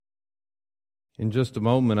In just a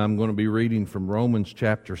moment, I'm going to be reading from Romans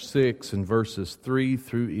chapter 6 and verses 3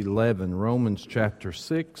 through 11. Romans chapter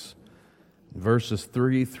 6, verses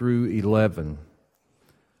 3 through 11.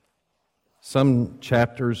 Some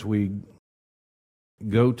chapters we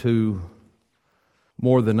go to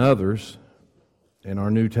more than others in our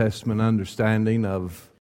New Testament understanding of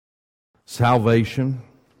salvation.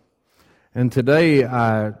 And today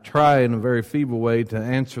I try in a very feeble way to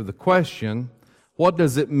answer the question, what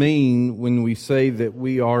does it mean when we say that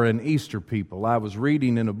we are an Easter people? I was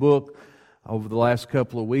reading in a book over the last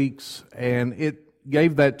couple of weeks, and it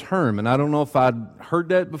gave that term. And I don't know if I'd heard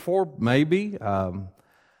that before, maybe, but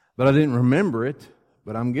I didn't remember it.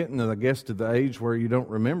 But I'm getting, I guess, to the age where you don't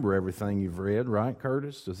remember everything you've read, right,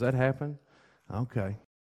 Curtis? Does that happen? Okay.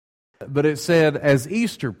 But it said, as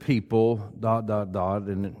Easter people, ... and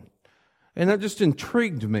that just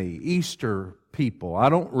intrigued me, Easter people. I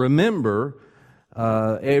don't remember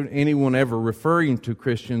anyone ever referring to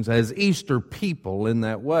Christians as Easter people in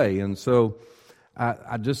that way. And so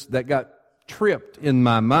I just, that got tripped in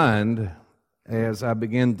my mind as I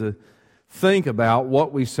began to think about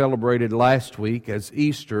what we celebrated last week as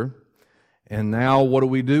Easter, and now what do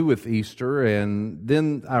we do with Easter? And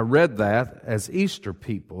then I read that as Easter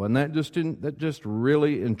people, and that just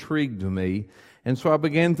really intrigued me. And so I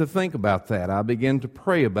began to think about that. I began to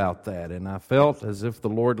pray about that, and I felt as if the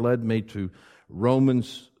Lord led me to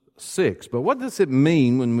Romans 6. But what does it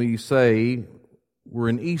mean when we say we're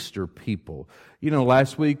an Easter people? You know,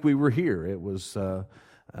 last week we were here. It was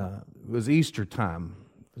Easter time.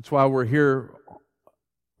 That's why we're here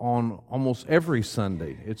on almost every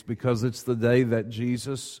Sunday. It's because it's the day that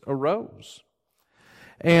Jesus arose.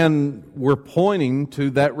 And we're pointing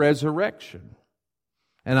to that resurrection.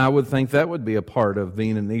 And I would think that would be a part of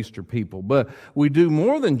being an Easter people. But we do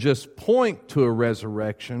more than just point to a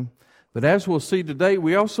resurrection. But as we'll see today,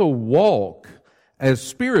 we also walk as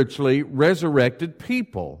spiritually resurrected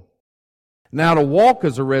people. Now, to walk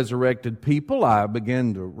as a resurrected people, I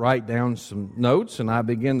began to write down some notes, and I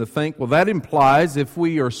began to think, well, that implies if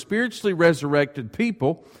we are spiritually resurrected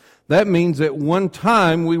people, that means at one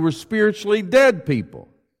time we were spiritually dead people.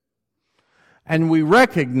 And we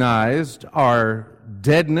recognized our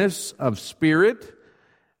deadness of spirit,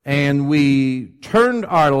 and we turned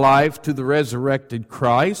our life to the resurrected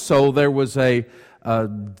Christ. So there was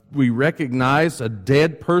we recognized a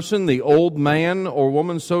dead person, the old man or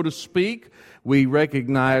woman, so to speak. We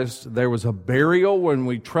recognized there was a burial when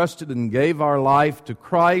we trusted and gave our life to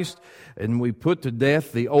Christ, and we put to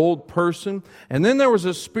death the old person. And then there was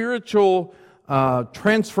a spiritual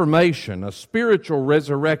transformation, a spiritual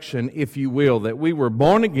resurrection, if you will, that we were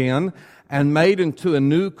born again and made into a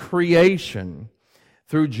new creation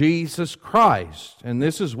through Jesus Christ. And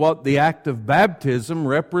this is what the act of baptism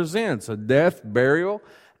represents, a death, burial,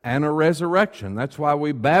 and a resurrection. That's why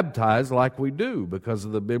we baptize like we do, because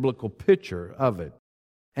of the biblical picture of it.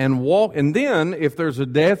 And then, if there's a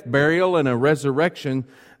death, burial, and a resurrection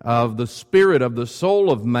of the spirit of the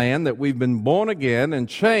soul of man, that we've been born again and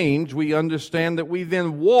changed, we understand that we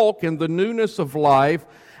then walk in the newness of life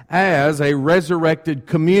as a resurrected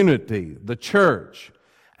community, the church.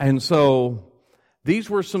 And so,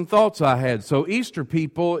 these were some thoughts I had. So Easter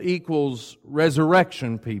people equals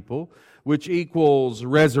resurrection people, which equals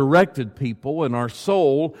resurrected people in our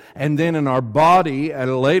soul, and then in our body at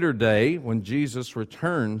a later day when Jesus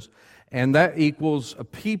returns. And that equals a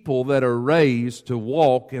people that are raised to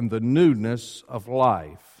walk in the newness of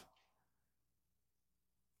life.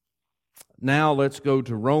 Now let's go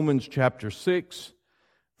to Romans chapter 6,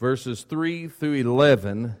 verses 3 through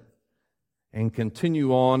 11, and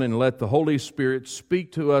continue on and let the Holy Spirit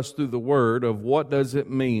speak to us through the Word of what does it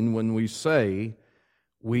mean when we say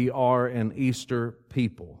we are an Easter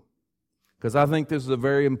people. Because I think this is a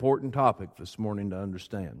very important topic this morning to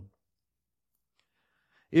understand.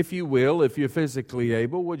 If you will, if you're physically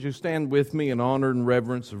able, would you stand with me in honor and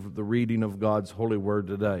reverence of the reading of God's holy Word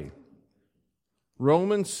today?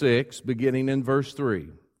 Romans 6, beginning in verse 3.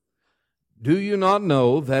 Do you not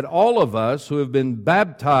know that all of us who have been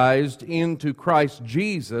baptized into Christ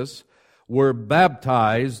Jesus were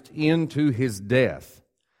baptized into His death?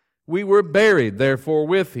 We were buried, therefore,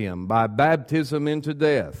 with Him by baptism into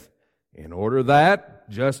death, in order that,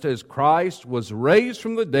 just as Christ was raised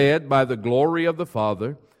from the dead by the glory of the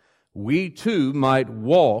Father, we too might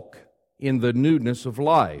walk in the newness of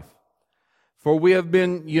life. For we have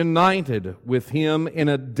been united with Him in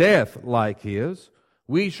a death like His.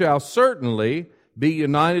 We shall certainly be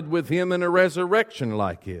united with Him in a resurrection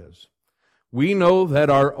like His. We know that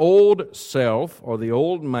our old self, or the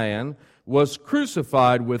old man, was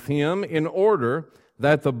crucified with Him in order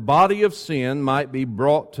that the body of sin might be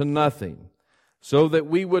brought to nothing, so that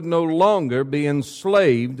we would no longer be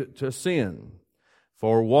enslaved to sin.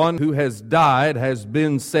 For one who has died has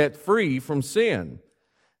been set free from sin.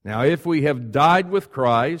 Now, if we have died with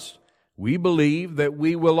Christ, we believe that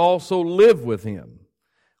we will also live with Him.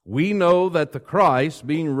 We know that the Christ,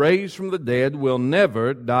 being raised from the dead, will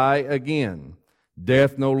never die again.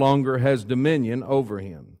 Death no longer has dominion over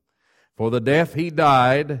Him. For the death He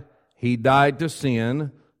died to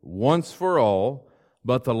sin once for all,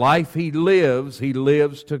 but the life He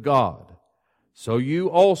lives to God. So you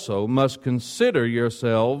also must consider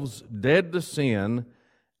yourselves dead to sin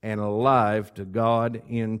and alive to God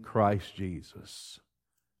in Christ Jesus.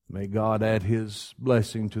 May God add His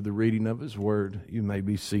blessing to the reading of His Word. You may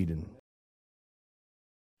be seated.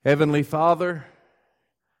 Heavenly Father,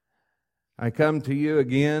 I come to You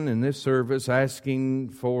again in this service asking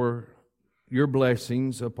for Your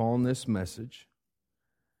blessings upon this message.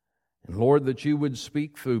 And Lord, that You would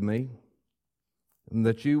speak through me, and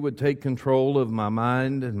that You would take control of my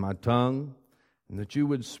mind and my tongue, and that You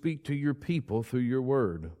would speak to Your people through Your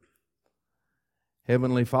Word.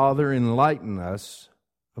 Heavenly Father, enlighten us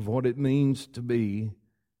of what it means to be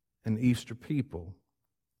an Easter people,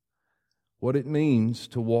 what it means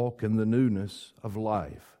to walk in the newness of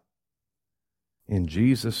life. In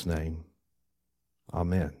Jesus' name,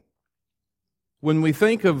 amen. When we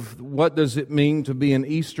think of what does it mean to be an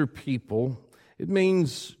Easter people, it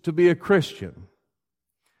means to be a Christian.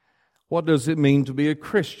 What does it mean to be a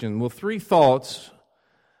Christian? Well, three thoughts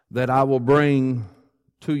that I will bring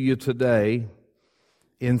to you today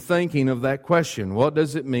in thinking of that question. What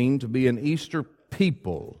does it mean to be an Easter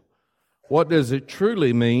people? What does it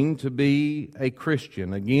truly mean to be a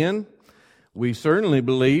Christian? Again, we certainly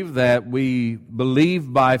believe that we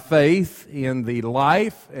believe by faith in the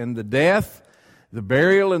life and the death, the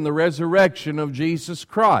burial and the resurrection of Jesus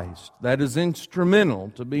Christ. That is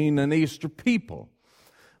instrumental to being an Easter people.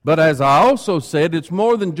 But as I also said, it's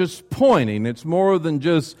more than just pointing. It's more than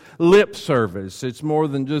just lip service. It's more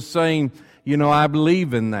than just saying, I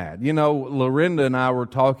believe in that. Lorinda and I were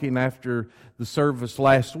talking after the service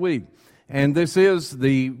last week. And this is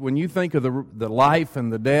when you think of the life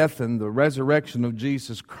and the death and the resurrection of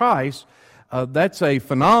Jesus Christ, that's a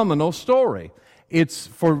phenomenal story. It's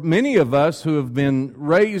for many of us who have been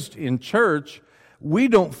raised in church, we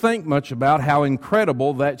don't think much about how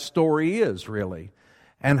incredible that story is, really.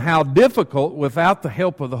 And how difficult, without the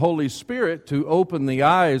help of the Holy Spirit to open the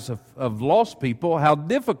eyes of lost people, how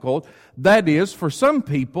difficult that is for some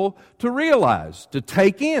people to realize, to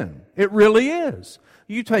take in. It really is.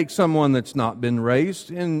 You take someone that's not been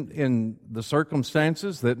raised in the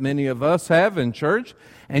circumstances that many of us have in church,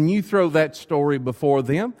 and you throw that story before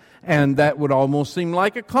them, and that would almost seem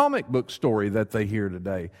like a comic book story that they hear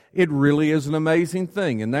today. It really is an amazing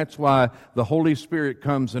thing, and that's why the Holy Spirit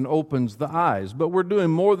comes and opens the eyes. But we're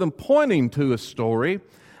doing more than pointing to a story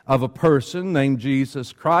of a person named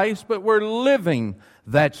Jesus Christ, but we're living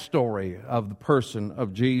that story of the person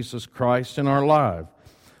of Jesus Christ in our life.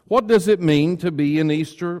 What does it mean to be an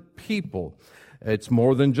Easter people? It's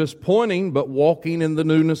more than just pointing, but walking in the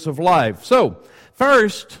newness of life. So,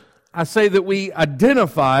 first, I say that we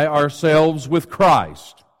identify ourselves with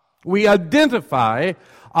Christ. We identify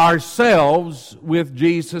ourselves with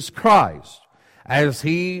Jesus Christ. As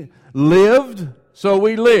He lived, so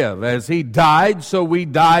we live. As He died, so we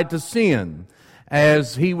died to sin.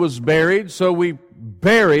 As He was buried, so we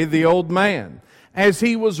bury the old man. As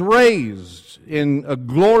He was raised in a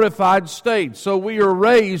glorified state, so we are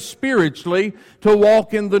raised spiritually to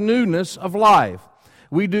walk in the newness of life.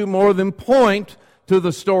 We do more than point to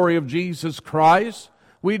the story of Jesus Christ.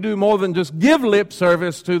 We do more than just give lip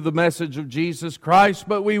service to the message of Jesus Christ,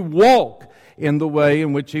 but we walk in the way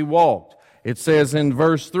in which He walked. It says in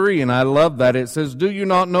verse 3, and I love that, it says, "Do you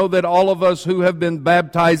not know that all of us who have been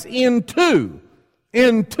baptized into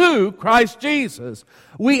Christ Jesus,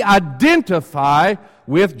 we identify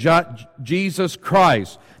with Jesus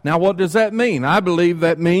Christ." Now, what does that mean? I believe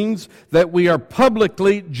that means that we are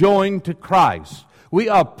publicly joined to Christ. We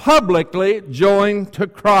are publicly joined to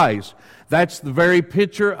Christ. That's the very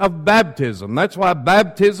picture of baptism. That's why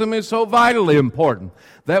baptism is so vitally important.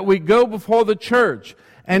 That we go before the church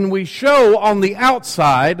and we show on the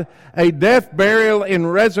outside a death, burial,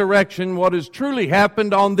 and resurrection, what has truly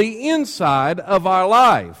happened on the inside of our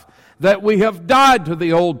life. That we have died to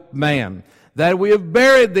the old man. That we have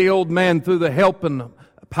buried the old man through the help and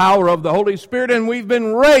power of the Holy Spirit, and we've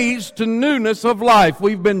been raised to newness of life.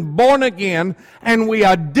 We've been born again, and we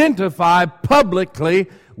identify publicly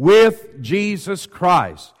with Jesus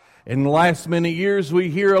Christ. In the last many years,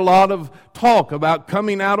 we hear a lot of talk about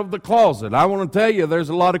coming out of the closet. I want to tell you, there's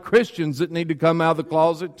a lot of Christians that need to come out of the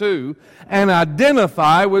closet too and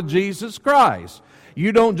identify with Jesus Christ.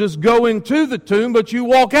 You don't just go into the tomb, but you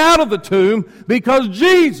walk out of the tomb because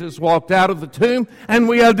Jesus walked out of the tomb and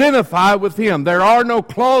we identify with Him. There are no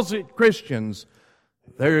closet Christians.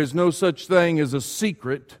 There is no such thing as a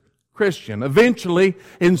secret Christian. Eventually,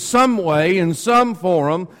 in some way, in some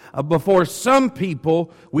forum, before some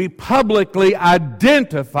people, we publicly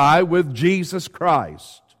identify with Jesus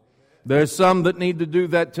Christ. There's some that need to do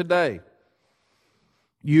that today.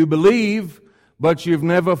 You believe, but you've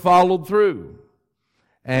never followed through.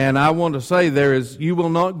 And I want to say you will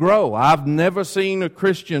not grow. I've never seen a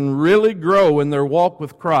Christian really grow in their walk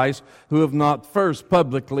with Christ who have not first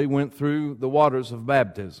publicly went through the waters of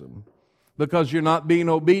baptism. Because you're not being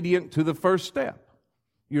obedient to the first step.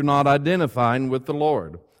 You're not identifying with the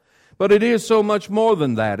Lord. But it is so much more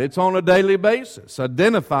than that. It's on a daily basis,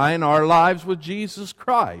 identifying our lives with Jesus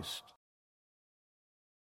Christ.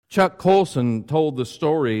 Chuck Colson told the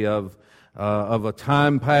story of a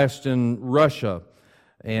time past in Russia,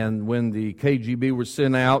 and when the KGB were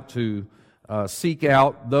sent out to seek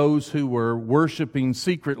out those who were worshiping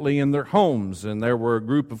secretly in their homes. And there were a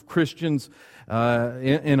group of Christians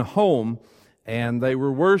in a home, and they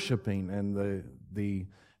were worshiping. And the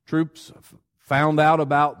troops found out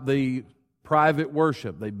about the private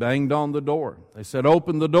worship. They banged on the door. They said,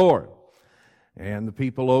 "Open the door." And the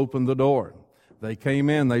people opened the door. They came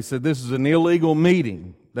in. They said, "This is an illegal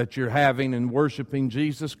meeting that you're having and worshiping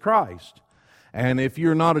Jesus Christ. And if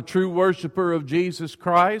you're not a true worshiper of Jesus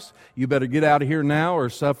Christ, you better get out of here now or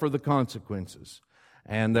suffer the consequences."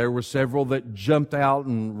 And there were several that jumped out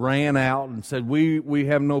and ran out and said, we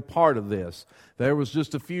have no part of this. There was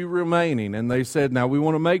just a few remaining. And they said, "Now we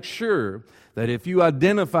want to make sure that if you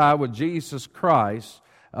identify with Jesus Christ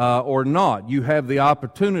or not, you have the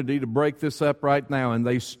opportunity to break this up right now." And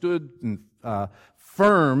they stood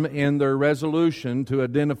firm in their resolution to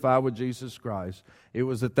identify with Jesus Christ. It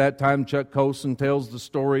was at that time, Chuck Colson tells the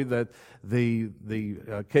story, that the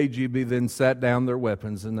KGB then sat down their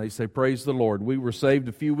weapons and they say, "Praise the Lord. We were saved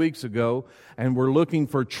a few weeks ago and we're looking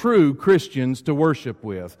for true Christians to worship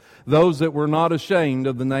with. Those that were not ashamed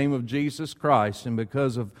of the name of Jesus Christ. And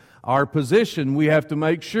because of our position, we have to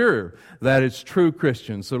make sure that it's true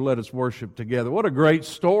Christians. So let us worship together." What a great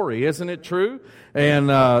story, isn't it true? And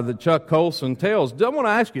that Chuck Colson tells. I want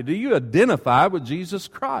to ask you, do you identify with Jesus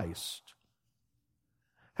Christ?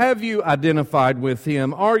 Have you identified with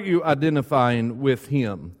Him? Are you identifying with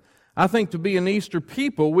Him? I think to be an Easter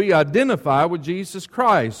people, we identify with Jesus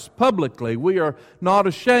Christ publicly. We are not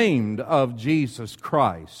ashamed of Jesus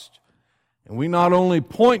Christ. And we not only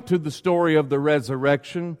point to the story of the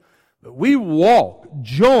resurrection, but we walk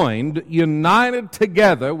joined, united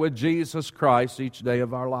together with Jesus Christ each day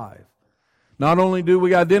of our life. Not only do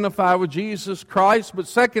we identify with Jesus Christ, but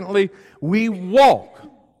secondly, we walk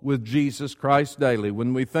with Jesus Christ daily.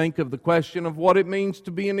 When we think of the question of what it means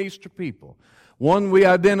to be an Easter people, one, we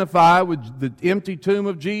identify with the empty tomb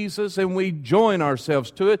of Jesus and we join ourselves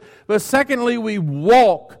to it. But secondly, we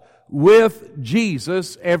walk with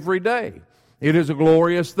Jesus every day. It is a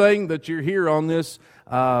glorious thing that you're here on this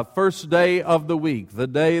first day of the week, the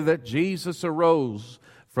day that Jesus arose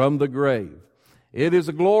from the grave. It is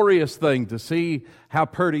a glorious thing to see how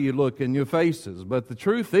pretty you look in your faces. But the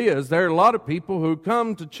truth is, there are a lot of people who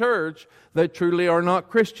come to church that truly are not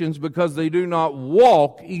Christians because they do not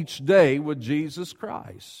walk each day with Jesus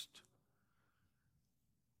Christ.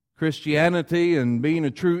 Christianity and being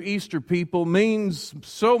a true Easter people means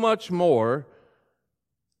so much more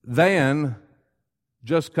than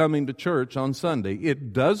just coming to church on Sunday.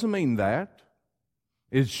 It does mean that.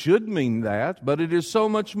 It should mean that, but it is so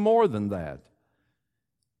much more than that.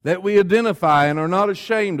 That we identify and are not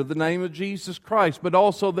ashamed of the name of Jesus Christ, but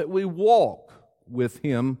also that we walk with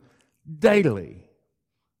Him daily.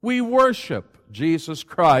 We worship Jesus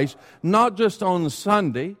Christ, not just on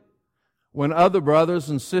Sunday, when other brothers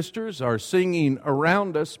and sisters are singing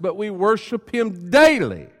around us, but we worship Him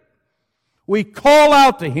daily. We call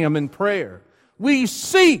out to Him in prayer. We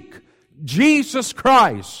seek Jesus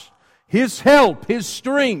Christ, His help, His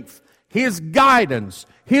strength, His guidance,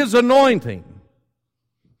 His anointing.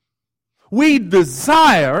 We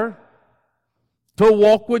desire to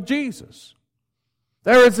walk with Jesus.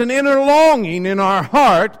 There is an inner longing in our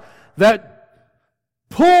heart that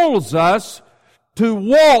pulls us to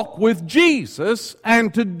walk with Jesus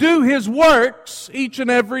and to do His works each and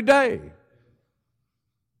every day.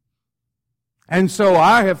 And so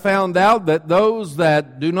I have found out that those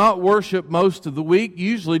that do not worship most of the week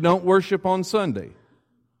usually don't worship on Sunday.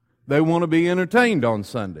 They want to be entertained on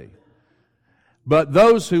Sunday. But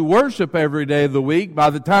those who worship every day of the week, by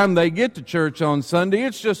the time they get to church on Sunday,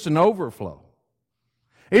 it's just an overflow.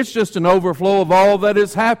 It's just an overflow of all that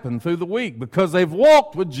has happened through the week because they've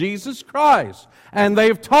walked with Jesus Christ and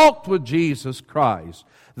they've talked with Jesus Christ.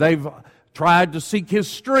 They've tried to seek His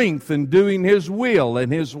strength in doing His will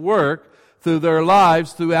and His work through their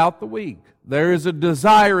lives throughout the week. There is a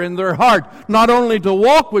desire in their heart not only to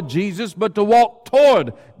walk with Jesus, but to walk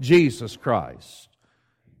toward Jesus Christ.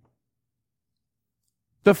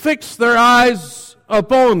 To fix their eyes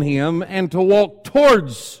upon Him and to walk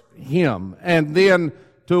towards Him and then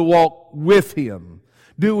to walk with Him.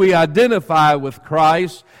 Do we identify with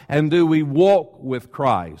Christ and do we walk with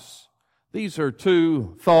Christ? These are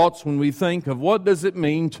two thoughts when we think of what does it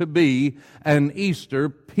mean to be an Easter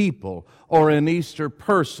people or an Easter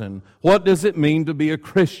person. What does it mean to be a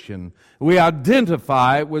Christian? We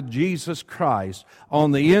identify with Jesus Christ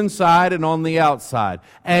on the inside and on the outside.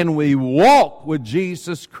 And we walk with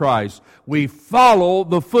Jesus Christ. We follow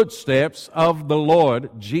the footsteps of the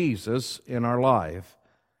Lord Jesus in our life.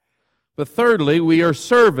 But thirdly, we are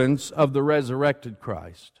servants of the resurrected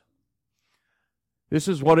Christ. This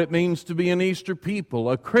is what it means to be an Easter people,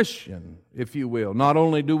 a Christian, if you will. Not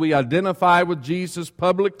only do we identify with Jesus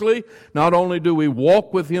publicly, not only do we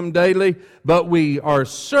walk with Him daily, but we are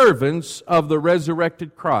servants of the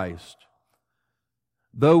resurrected Christ.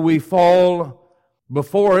 Though we fall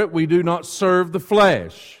before it, we do not serve the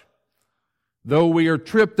flesh. Though we are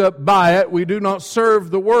tripped up by it, we do not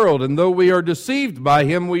serve the world. And though we are deceived by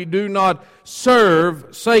him, we do not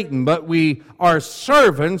serve Satan, but we are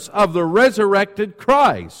servants of the resurrected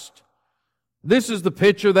Christ. This is the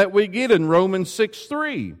picture that we get in Romans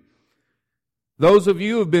 6:3. Those of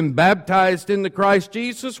you who have been baptized into Christ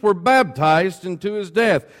Jesus were baptized into His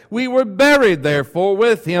death. We were buried, therefore,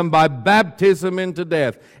 with Him by baptism into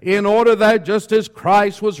death, in order that just as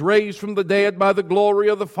Christ was raised from the dead by the glory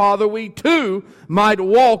of the Father, we too might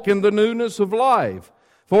walk in the newness of life.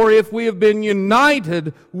 For if we have been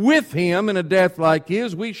united with Him in a death like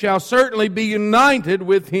His, we shall certainly be united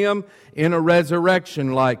with Him in a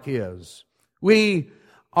resurrection like His. We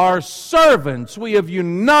are servants. We have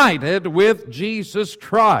united with Jesus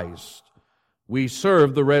Christ. We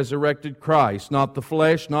serve the resurrected Christ, not the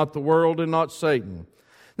flesh, not the world, and not Satan.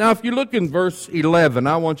 Now, if you look in verse 11,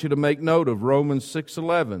 I want you to make note of Romans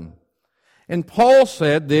 6:11. And Paul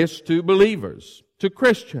said this to believers, to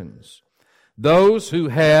Christians, those who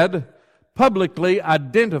had publicly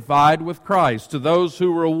identified with Christ, to those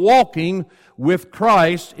who were walking with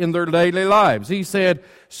Christ in their daily lives. He said,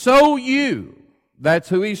 so you, that's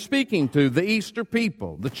who he's speaking to, the Easter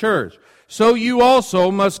people, the church. So you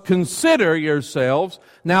also must consider yourselves.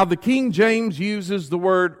 Now the King James uses the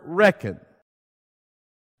word reckon.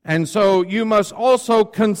 And so you must also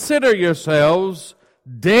consider yourselves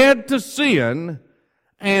dead to sin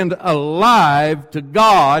and alive to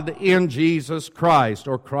God in Jesus Christ,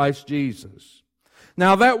 or Christ Jesus.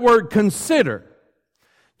 Now that word consider,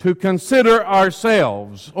 to consider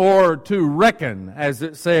ourselves, or to reckon, as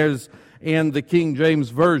it says in the King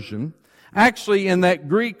James Version, actually in that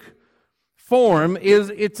Greek form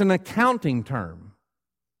it's an accounting term.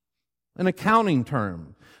 An accounting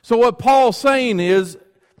term. So what Paul's saying is,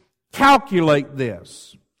 calculate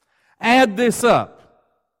this. Add this up.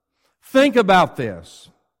 Think about this.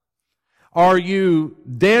 Are you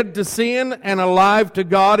dead to sin and alive to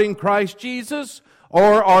God in Christ Jesus?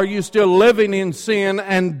 Or are you still living in sin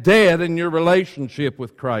and dead in your relationship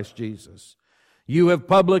with Christ Jesus? You have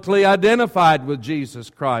publicly identified with Jesus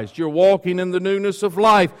Christ. You're walking in the newness of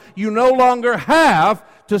life. You no longer have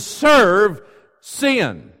to serve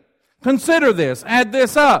sin. Consider this. Add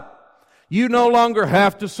this up. You no longer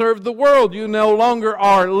have to serve the world. You no longer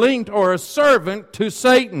are linked or a servant to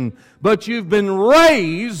Satan. But you've been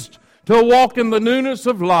raised to walk in the newness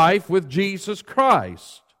of life with Jesus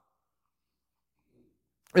Christ.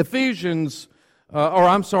 Romans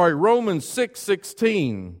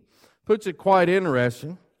 6:16 puts it quite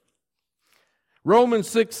interesting. Romans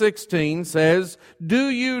 6:16 says, do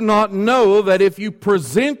you not know that if you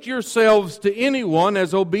present yourselves to anyone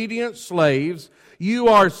as obedient slaves, you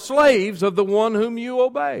are slaves of the one whom you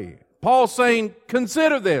obey? Paul's saying,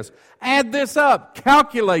 consider this, add this up,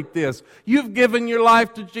 calculate this. You've given your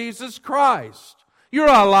life to Jesus Christ. You're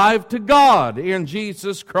alive to God in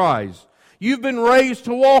Jesus Christ. You've been raised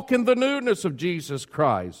to walk in the newness of Jesus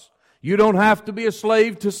Christ. You don't have to be a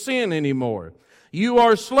slave to sin anymore. You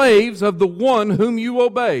are slaves of the one whom you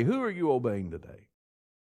obey. Who are you obeying today?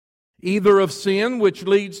 Either of sin, which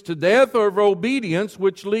leads to death, or of obedience,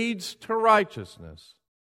 which leads to righteousness.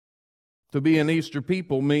 To be an Easter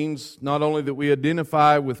people means not only that we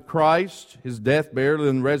identify with Christ, His death, burial,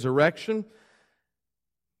 and resurrection,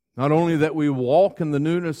 not only that we walk in the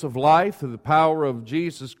newness of life through the power of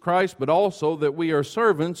Jesus Christ, but also that we are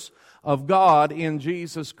servants of God in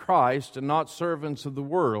Jesus Christ and not servants of the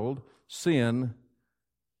world, sin,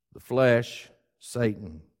 the flesh,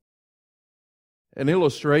 Satan. An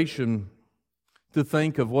illustration to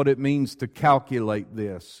think of what it means to calculate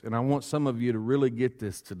this, and I want some of you to really get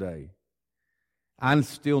this today. I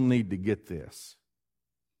still need to get this.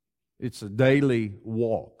 It's a daily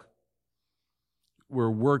walk.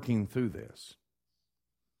 We're working through this.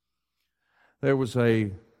 There was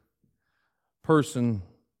a person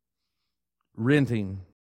renting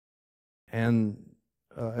an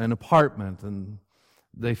apartment, and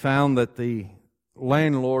they found that the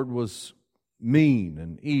landlord was mean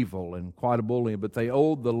and evil and quite a bully, but they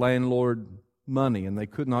owed the landlord money and they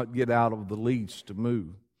could not get out of the lease to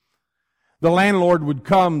move. The landlord would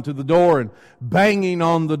come to the door and banging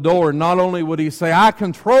on the door. Not only would he say, "I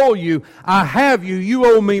control you, I have you, you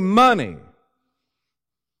owe me money.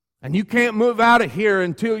 And you can't move out of here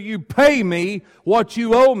until you pay me what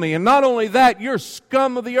you owe me. And not only that, you're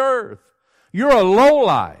scum of the earth. You're a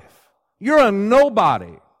lowlife. You're a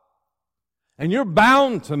nobody. And you're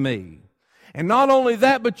bound to me. And not only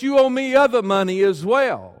that, but you owe me other money as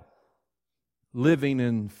well." Living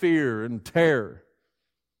in fear and terror.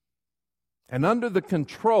 And under the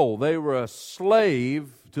control, they were a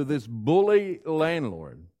slave to this bully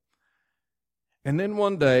landlord. And then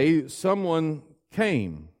one day, someone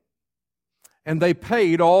came, and they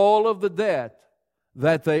paid all of the debt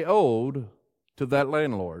that they owed to that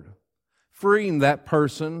landlord, freeing that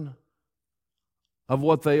person of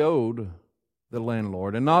what they owed the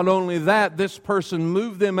landlord. And not only that, this person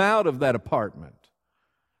moved them out of that apartment,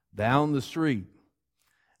 down the street,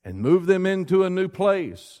 and moved them into a new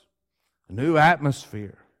place, a new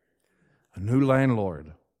atmosphere, a new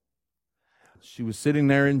landlord. She was sitting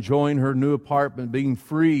there enjoying her new apartment, being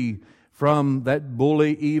free from that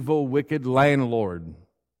bully, evil, wicked landlord.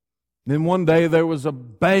 Then one day there was a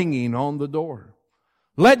banging on the door.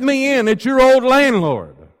 "Let me in, it's your old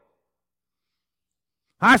landlord.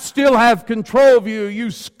 I still have control of you,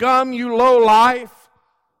 you scum, you low life.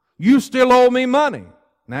 You still owe me money."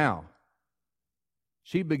 Now,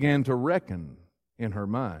 she began to reckon in her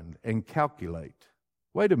mind and calculate.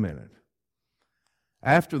 Wait a minute.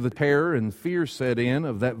 After the terror and fear set in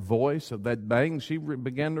of that voice, of that bang, she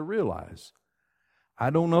began to realize,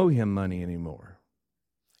 I don't owe him money anymore.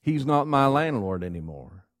 He's not my landlord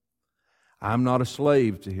anymore. I'm not a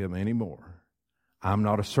slave to him anymore. I'm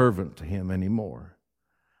not a servant to him anymore.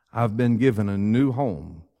 I've been given a new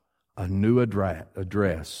home, a new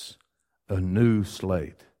address, a new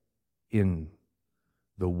slate in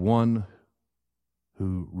the one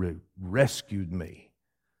who rescued me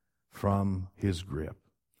from his grip.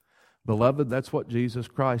 Beloved, that's what Jesus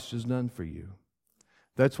Christ has done for you.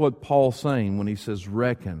 That's what Paul's saying when he says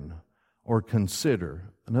reckon or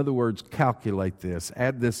consider. In other words, calculate this,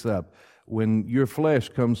 add this up. When your flesh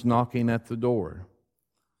comes knocking at the door,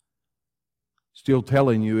 still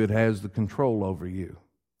telling you it has the control over you,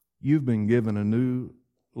 you've been given a new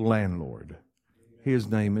landlord. His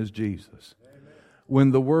name is Jesus. When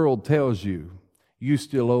the world tells you, you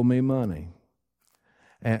still owe me money.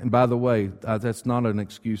 And by the way, that's not an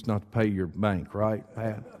excuse not to pay your bank, right,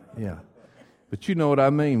 Pat? Yeah. But you know what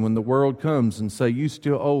I mean. When the world comes and say, you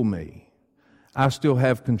still owe me, I still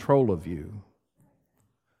have control of you.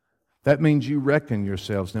 That means you reckon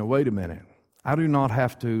yourselves. Now, wait a minute. I do not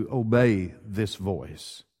have to obey this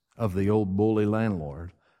voice of the old bully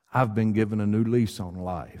landlord. I've been given a new lease on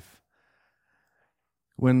life.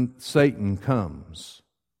 When Satan comes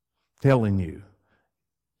telling you,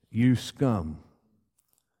 you scum,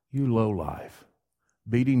 you lowlife,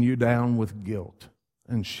 beating you down with guilt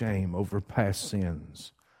and shame over past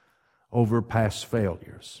sins, over past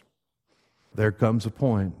failures, there comes a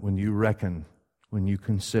point when you reckon, when you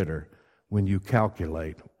consider, when you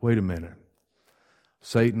calculate, wait a minute,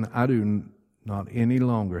 Satan, I do not any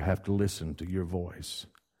longer have to listen to your voice.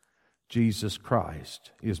 Jesus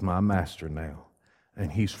Christ is my master now,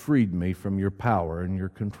 and He's freed me from your power and your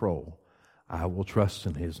control. I will trust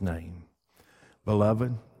in His name.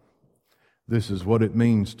 Beloved, this is what it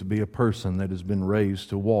means to be a person that has been raised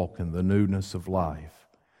to walk in the newness of life.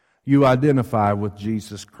 You identify with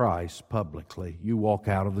Jesus Christ publicly. You walk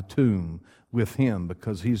out of the tomb with Him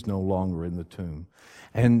because He's no longer in the tomb.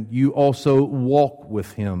 And you also walk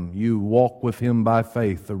with Him. You walk with Him by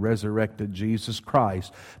faith, the resurrected Jesus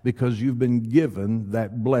Christ, because you've been given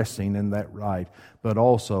that blessing and that right, but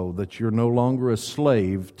also that you're no longer a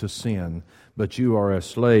slave to sin, but you are a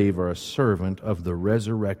slave or a servant of the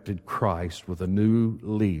resurrected Christ with a new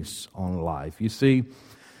lease on life. You see,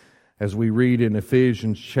 as we read in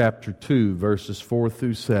Ephesians chapter 2, verses 4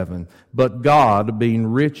 through 7, "But God, being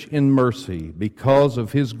rich in mercy, because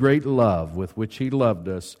of His great love with which He loved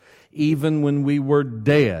us, even when we were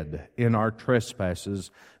dead in our trespasses,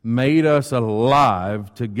 made us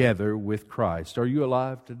alive together with Christ." Are you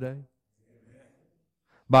alive today?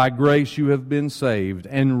 By grace you have been saved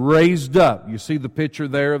and raised up. You see the picture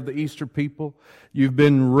there of the Easter people? You've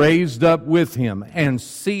been raised up with Him and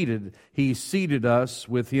seated. He seated us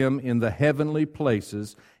with Him in the heavenly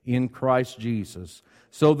places in Christ Jesus,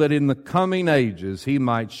 so that in the coming ages He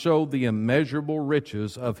might show the immeasurable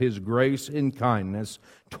riches of His grace and kindness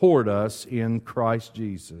toward us in Christ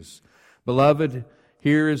Jesus. Beloved,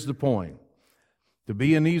 here is the point. To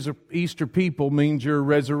be an Easter people means you're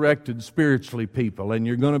resurrected spiritually people, and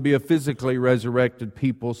you're going to be a physically resurrected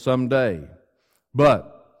people someday.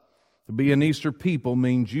 But to be an Easter people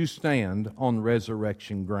means you stand on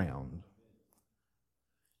resurrection ground.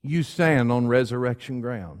 You stand on resurrection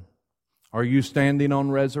ground. Are you standing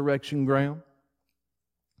on resurrection ground?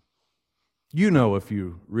 You know if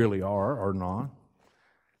you really are or not.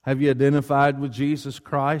 Have you identified with Jesus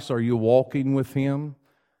Christ? Are you walking with Him?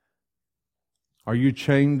 Are you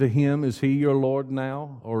chained to Him? Is He your Lord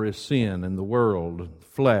now? Or is sin and the world,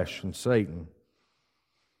 flesh and Satan?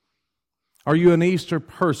 Are you an Easter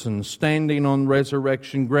person standing on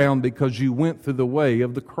resurrection ground because you went through the way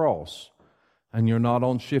of the cross and you're not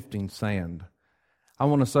on shifting sand? I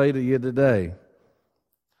want to say to you today,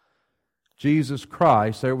 Jesus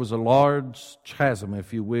Christ, there was a large chasm,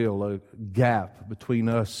 if you will, a gap between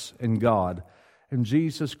us and God. And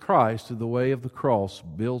Jesus Christ, through the way of the cross,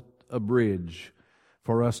 built a bridge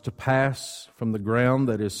for us to pass from the ground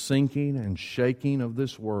that is sinking and shaking of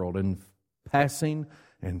this world and passing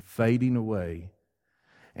and fading away.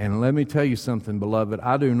 And let me tell you something, beloved,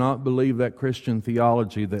 I do not believe that Christian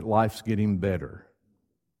theology that life's getting better.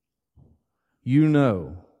 You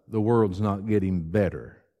know the world's not getting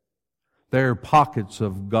better. There are pockets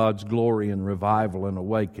of God's glory and revival and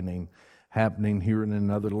awakening happening here and in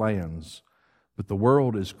other lands, but the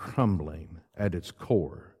world is crumbling at its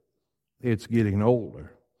core. It's getting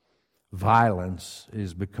older. Violence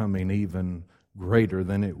is becoming even greater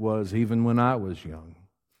than it was even when I was young.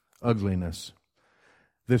 Ugliness.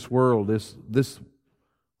 This world, this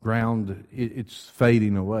ground, it's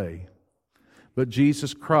fading away. But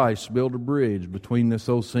Jesus Christ built a bridge between this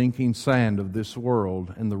old sinking sand of this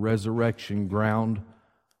world and the resurrection ground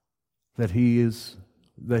that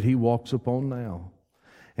He walks upon now.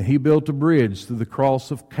 And He built a bridge through the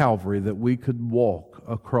cross of Calvary that we could walk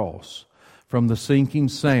across from the sinking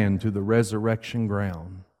sand to the resurrection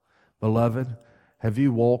ground. Beloved, have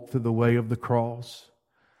you walked through the way of the cross?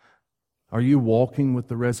 Are you walking with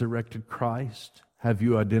the resurrected Christ? Have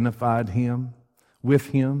you identified Him with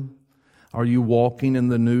Him? Are you walking in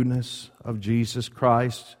the newness of Jesus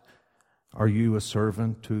Christ? Are you a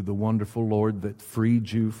servant to the wonderful Lord that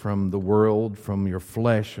freed you from the world, from your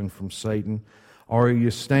flesh, and from Satan? Or are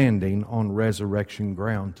you standing on resurrection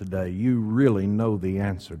ground today? You really know the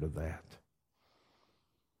answer to that.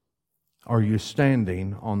 Are you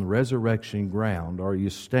standing on resurrection ground? Or are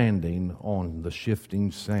you standing on the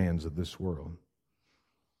shifting sands of this world?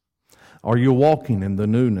 Are you walking in the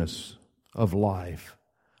newness of life?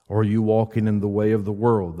 Or are you walking in the way of the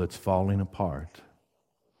world that's falling apart?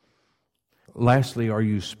 Lastly, are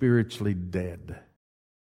you spiritually dead?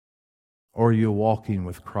 Or are you walking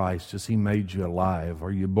with Christ as He made you alive?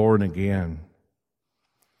 Are you born again?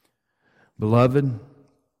 Beloved,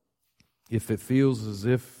 if it feels as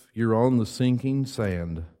if you're on the sinking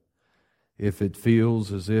sand, if it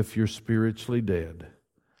feels as if you're spiritually dead,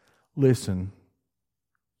 listen,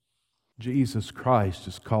 Jesus Christ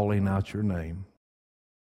is calling out your name.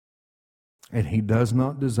 And He does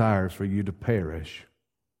not desire for you to perish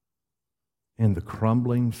in the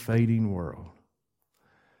crumbling, fading world.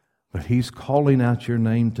 But He's calling out your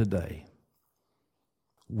name today.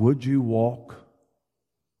 Would you walk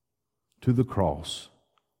to the cross?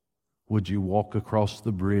 Would you walk across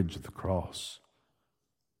the bridge of the cross?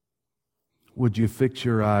 Would you fix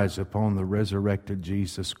your eyes upon the resurrected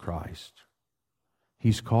Jesus Christ?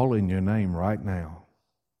 He's calling your name right now.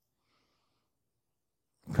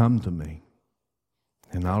 Come to me,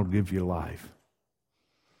 and I'll give you life.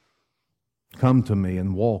 Come to me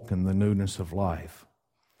and walk in the newness of life.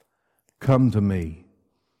 Come to me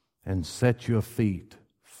and set your feet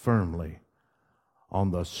firmly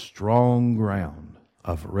on the strong ground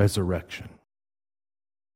of resurrection.